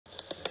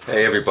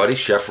Hey everybody,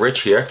 Chef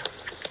Rich here.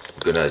 I'm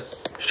gonna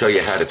show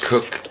you how to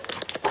cook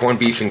corned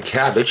beef and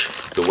cabbage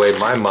the way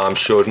my mom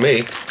showed me.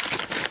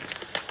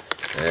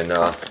 And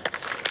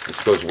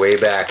this goes way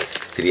back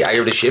to the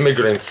Irish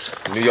immigrants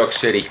in New York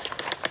City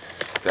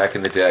back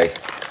in the day.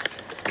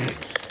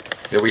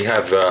 Here we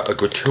have a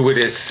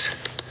gratuitous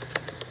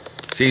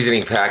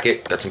seasoning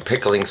packet. Got some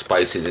pickling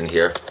spices in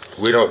here.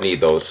 We don't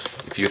need those.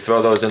 If you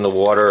throw those in the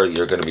water,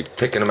 you're gonna be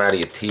picking them out of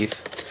your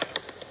teeth.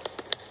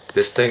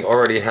 This thing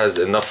already has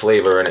enough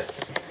flavor in it.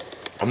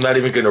 I'm not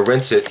even going to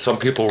rinse it. Some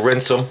people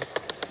rinse them.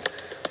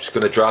 I'm just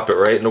going to drop it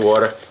right in the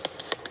water.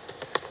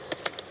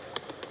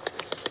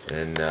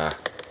 And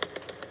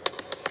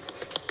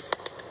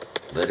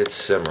let it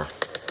simmer.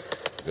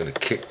 I'm going to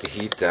kick the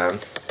heat down.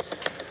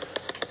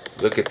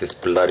 Look at this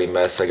bloody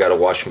mess. I got to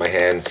wash my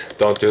hands.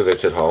 Don't do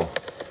this at home.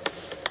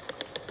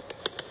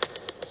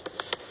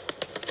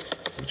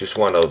 You just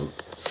want a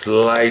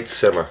slight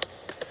simmer.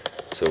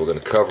 So we're going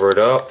to cover it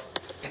up.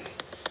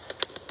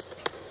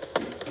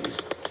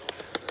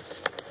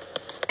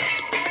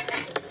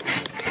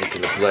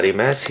 Bloody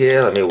mess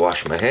here. Let me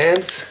wash my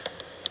hands.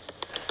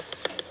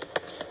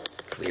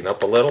 Clean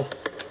up a little.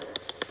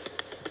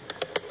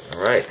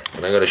 Alright,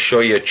 and I'm going to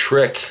show you a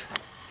trick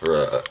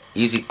for an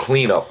easy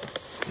cleanup.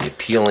 You're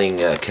peeling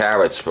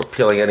carrots, or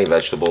peeling any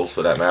vegetables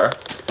for that matter.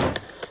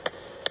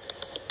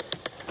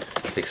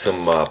 Take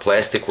some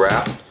plastic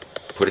wrap,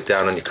 put it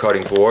down on your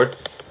cutting board,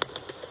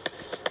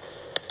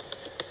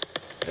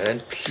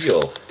 and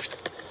peel.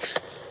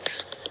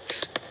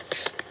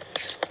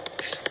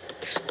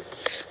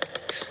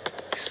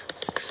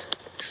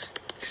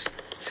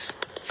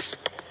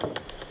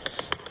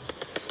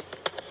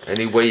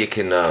 Any way you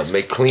can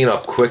make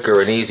cleanup quicker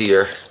and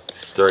easier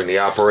during the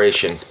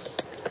operation,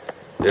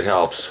 it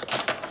helps.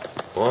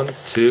 1,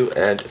 2,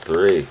 and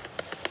 3.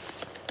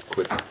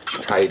 Quick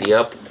tidy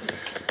up.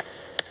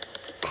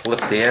 Clip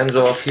the ends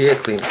off here,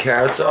 clean the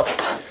carrots up.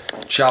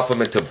 Chop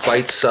them into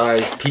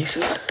bite-sized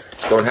pieces.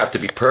 Don't have to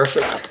be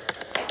perfect.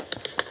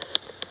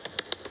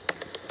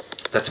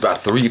 That's about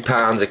 3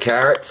 pounds of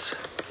carrots.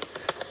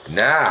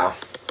 Now,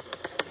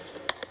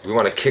 we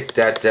want to kick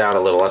that down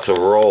a little. That's a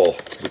roll.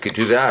 We could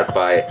do that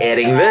by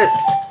adding this.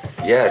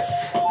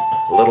 Yes,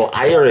 a little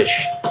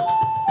Irish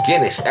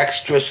Guinness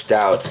Extra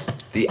Stout.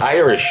 The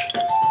Irish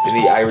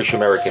in the Irish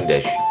American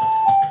dish.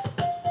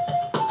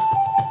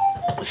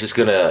 This is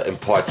going to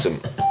impart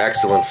some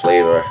excellent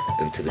flavor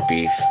into the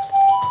beef.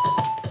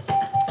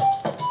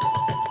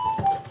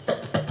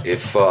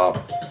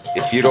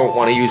 If you don't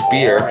want to use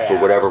beer for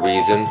whatever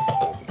reason,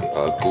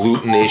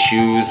 gluten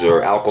issues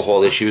or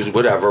alcohol issues,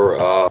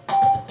 whatever,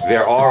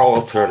 there are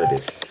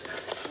alternatives.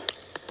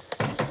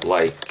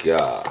 Like,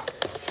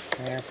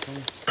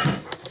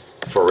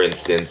 for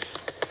instance,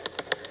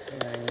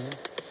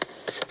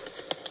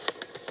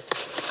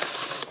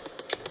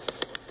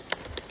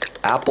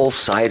 apple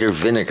cider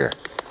vinegar.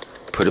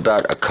 Put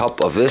about a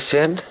cup of this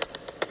in,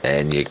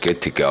 and you're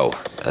good to go.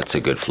 That's a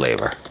good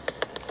flavor.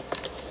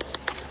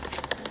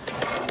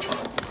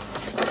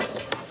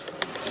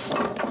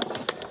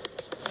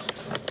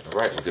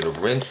 Alright, we're going to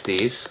rinse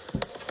these.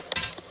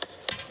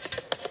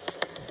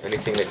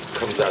 Anything that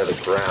comes out of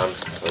the ground,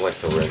 I like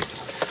to rinse.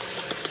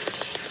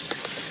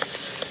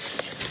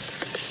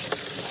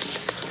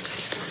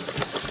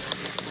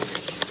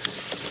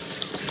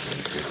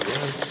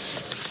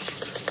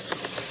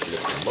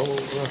 Flip them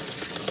over.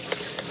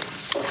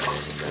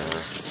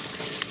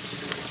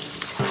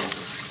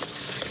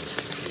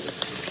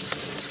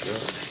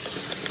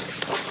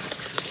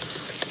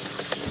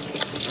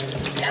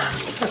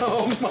 And,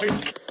 oh my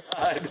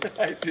God,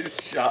 I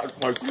just shot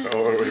my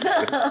soul with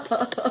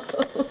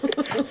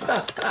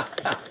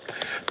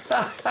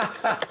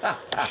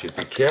You should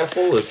be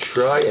careful to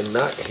try and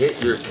not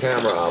hit your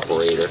camera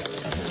operator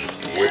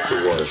with the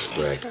water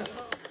spray.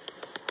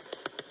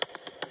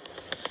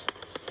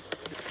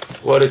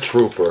 What a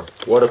trooper.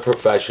 What a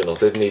professional.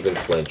 Didn't even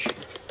flinch.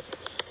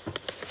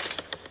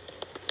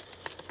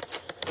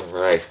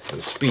 Alright,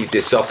 let's speed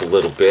this up a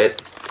little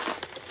bit.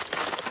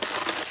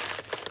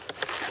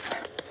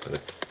 I'm going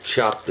to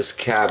chop this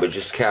cabbage.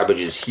 This cabbage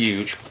is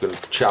huge. I'm going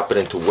to chop it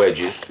into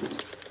wedges.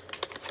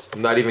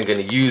 I'm not even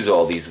going to use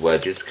all these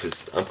wedges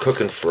because I'm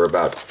cooking for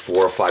about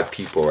 4 or 5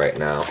 people right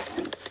now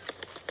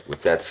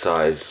with that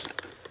size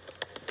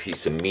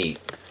piece of meat,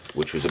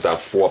 which was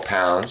about 4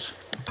 pounds.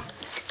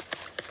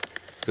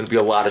 There's going to be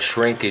a lot of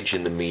shrinkage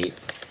in the meat.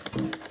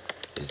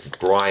 There's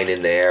brine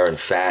in there and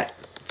fat.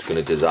 It's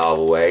going to dissolve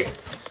away.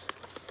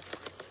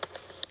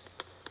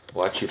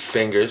 Watch your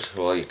fingers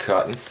while you're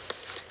cutting.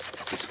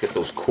 Just get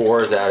those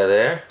cores out of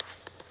there.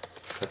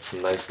 Got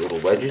some nice little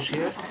wedges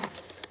here.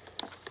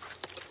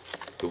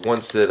 The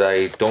ones that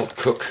I don't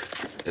cook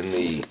in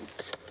the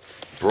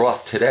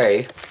broth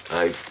today,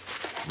 I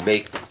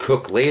make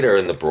cook later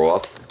in the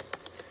broth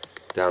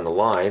down the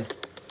line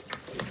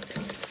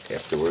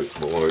after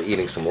when we're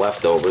eating some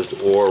leftovers,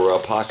 or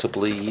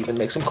possibly even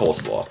make some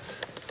coleslaw.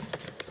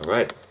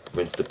 Alright,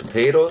 rinse the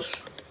potatoes.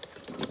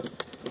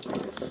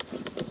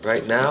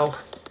 Right now,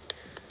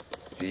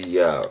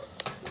 the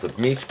The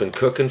meat's been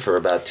cooking for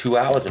about 2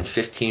 hours and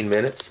 15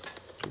 minutes.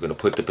 We're going to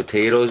put the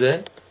potatoes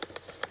in,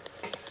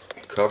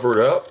 cover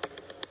it up,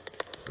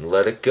 and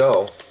let it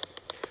go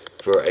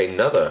for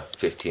another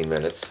 15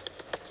 minutes.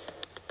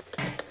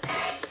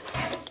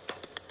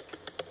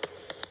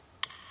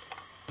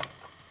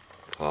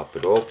 Pop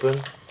it open.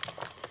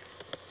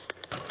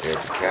 Add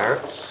the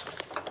carrots.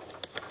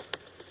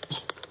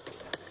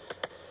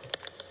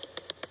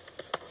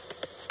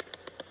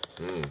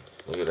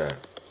 Look at that.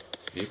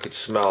 You could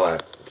smell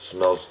that. It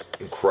smells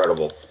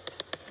incredible.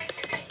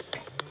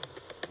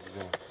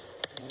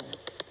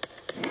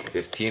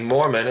 15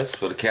 more minutes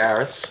for the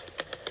carrots.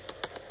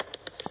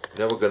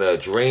 Then we're going to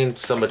drain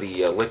some of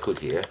the liquid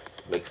here.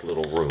 Makes a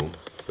little room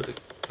for the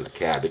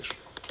cabbage.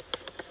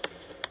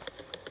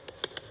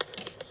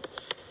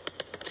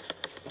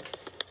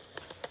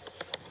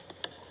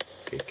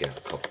 Take out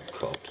a couple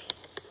cups.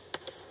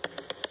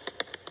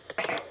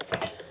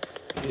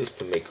 Just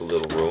to make a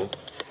little room.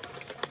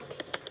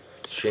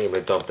 Shame I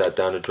dumped that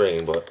down the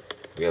drain, but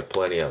we have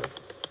plenty of it.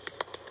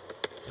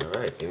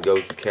 Alright, in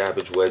goes the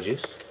cabbage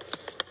wedges.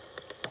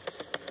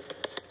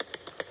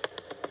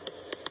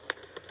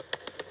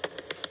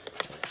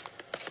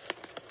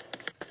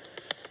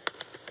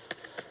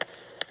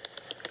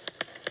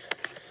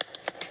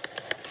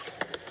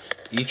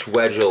 Each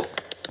wedge will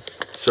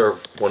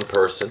serve one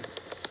person.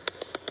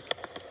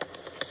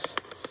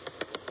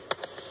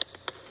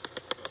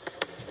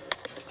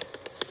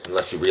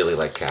 Unless you really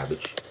like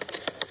cabbage,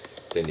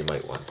 then you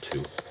might want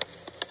two.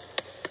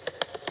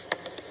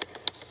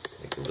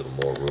 Make a little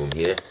more room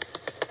here.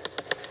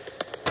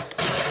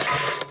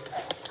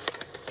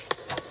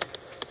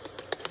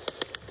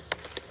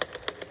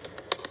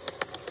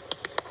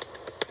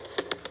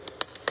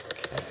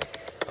 Okay.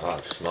 Oh,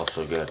 it smells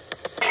so good.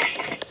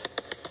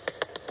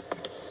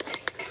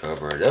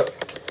 Cover it up.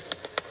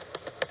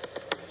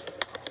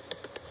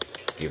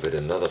 Give it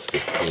another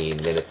 15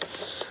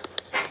 minutes.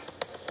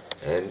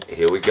 And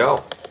here we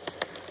go.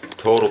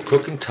 Total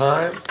cooking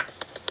time,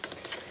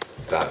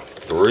 about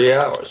 3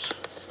 hours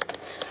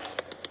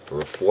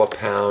for a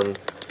 4-pound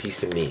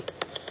piece of meat.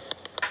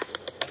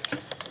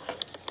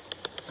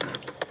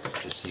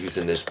 Just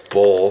using this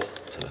bowl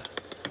to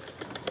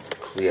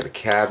clear the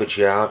cabbage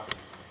out.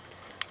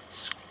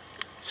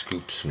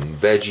 Scoop some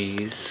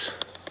veggies.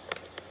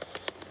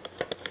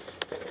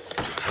 It's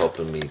just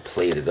helping me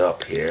plate it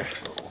up here.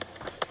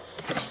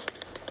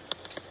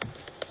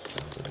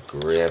 I'm gonna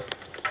grab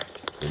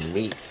the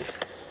meat,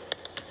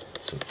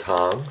 some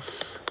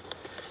tongs.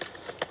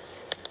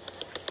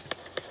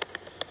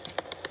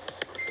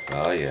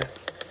 Oh yeah,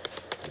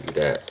 look at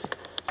that.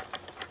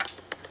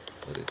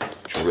 Let it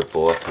drip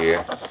off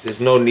here. There's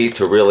no need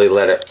to really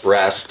let it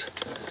rest.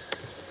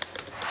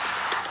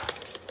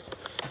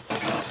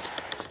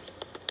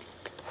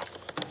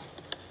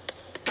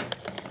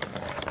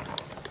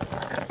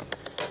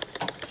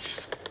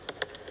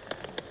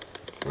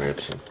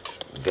 Grab some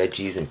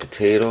veggies and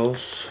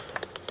potatoes.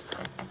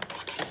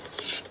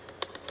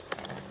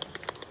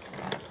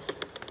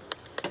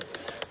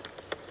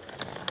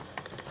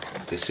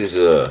 This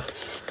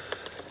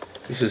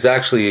is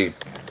actually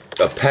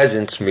a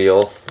peasant's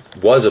meal.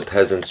 Was a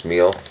peasant's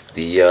meal.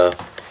 The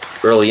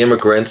early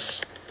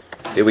immigrants,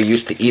 they were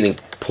used to eating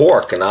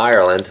pork in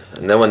Ireland,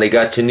 and then when they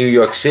got to New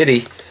York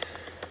City,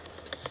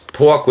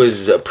 pork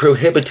was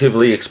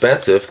prohibitively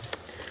expensive,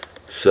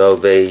 so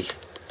they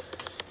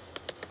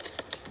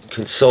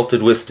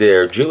consulted with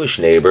their Jewish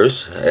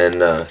neighbors and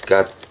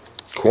got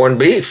corned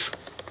beef,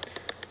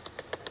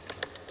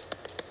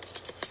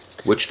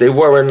 which they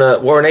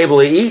weren't able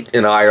to eat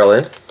in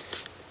Ireland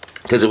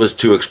because it was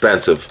too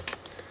expensive,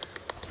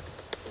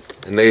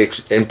 and they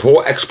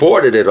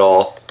exported it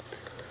all.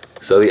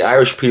 So the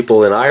Irish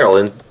people in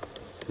Ireland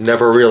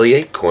never really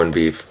ate corned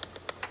beef.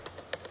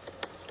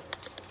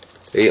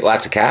 They ate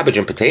lots of cabbage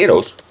and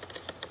potatoes.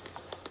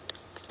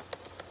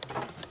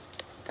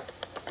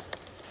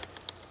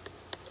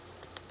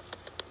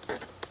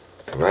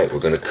 Alright, we're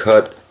going to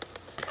cut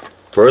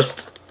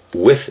first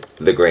with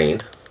the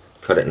grain.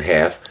 Cut it in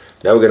half.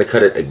 Now we're going to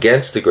cut it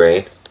against the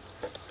grain,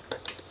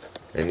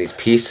 and these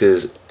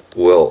pieces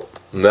will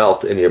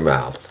melt in your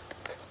mouth.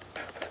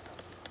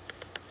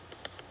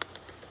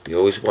 You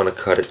always want to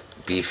cut it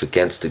beef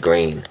against the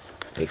grain.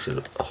 Makes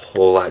it a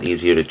whole lot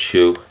easier to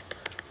chew.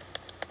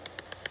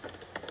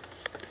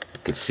 You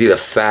can see the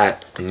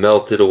fat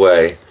melted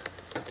away.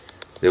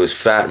 There was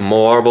fat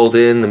marbled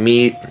in the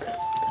meat,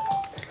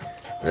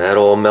 and that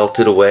all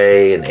melted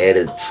away and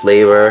added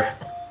flavor.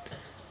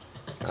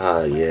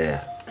 Ah,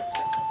 yeah.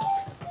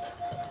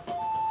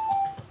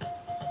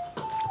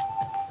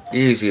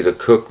 Easy to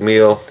cook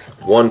meal,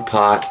 one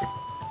pot.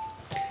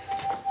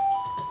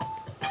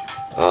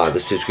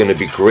 This is going to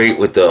be great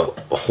with the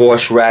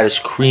horseradish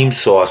cream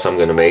sauce I'm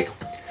going to make.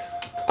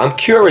 I'm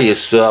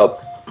curious,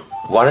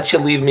 why don't you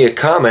leave me a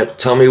comment?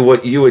 Tell me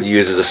what you would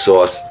use as a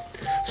sauce.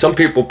 Some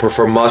people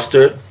prefer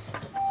mustard.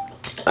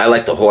 I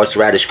like the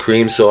horseradish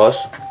cream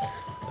sauce.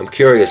 I'm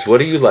curious, what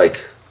do you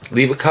like?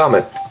 Leave a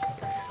comment,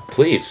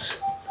 please.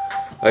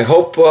 I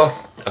hope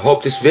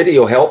this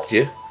video helped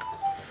you.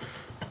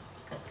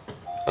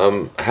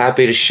 I'm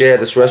happy to share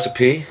this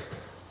recipe.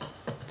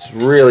 It's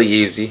really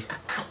easy.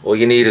 All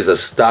you need is a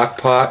stock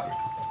pot,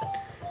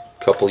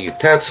 a couple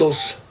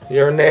utensils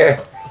here and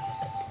there.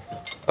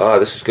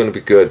 This is going to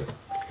be good.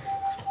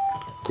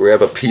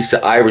 Grab a piece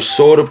of Irish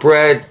soda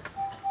bread,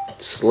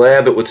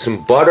 slab it with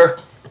some butter,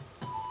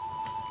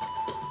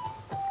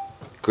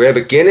 grab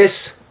a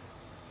Guinness,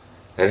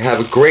 and have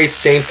a great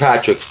St.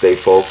 Patrick's Day,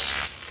 folks.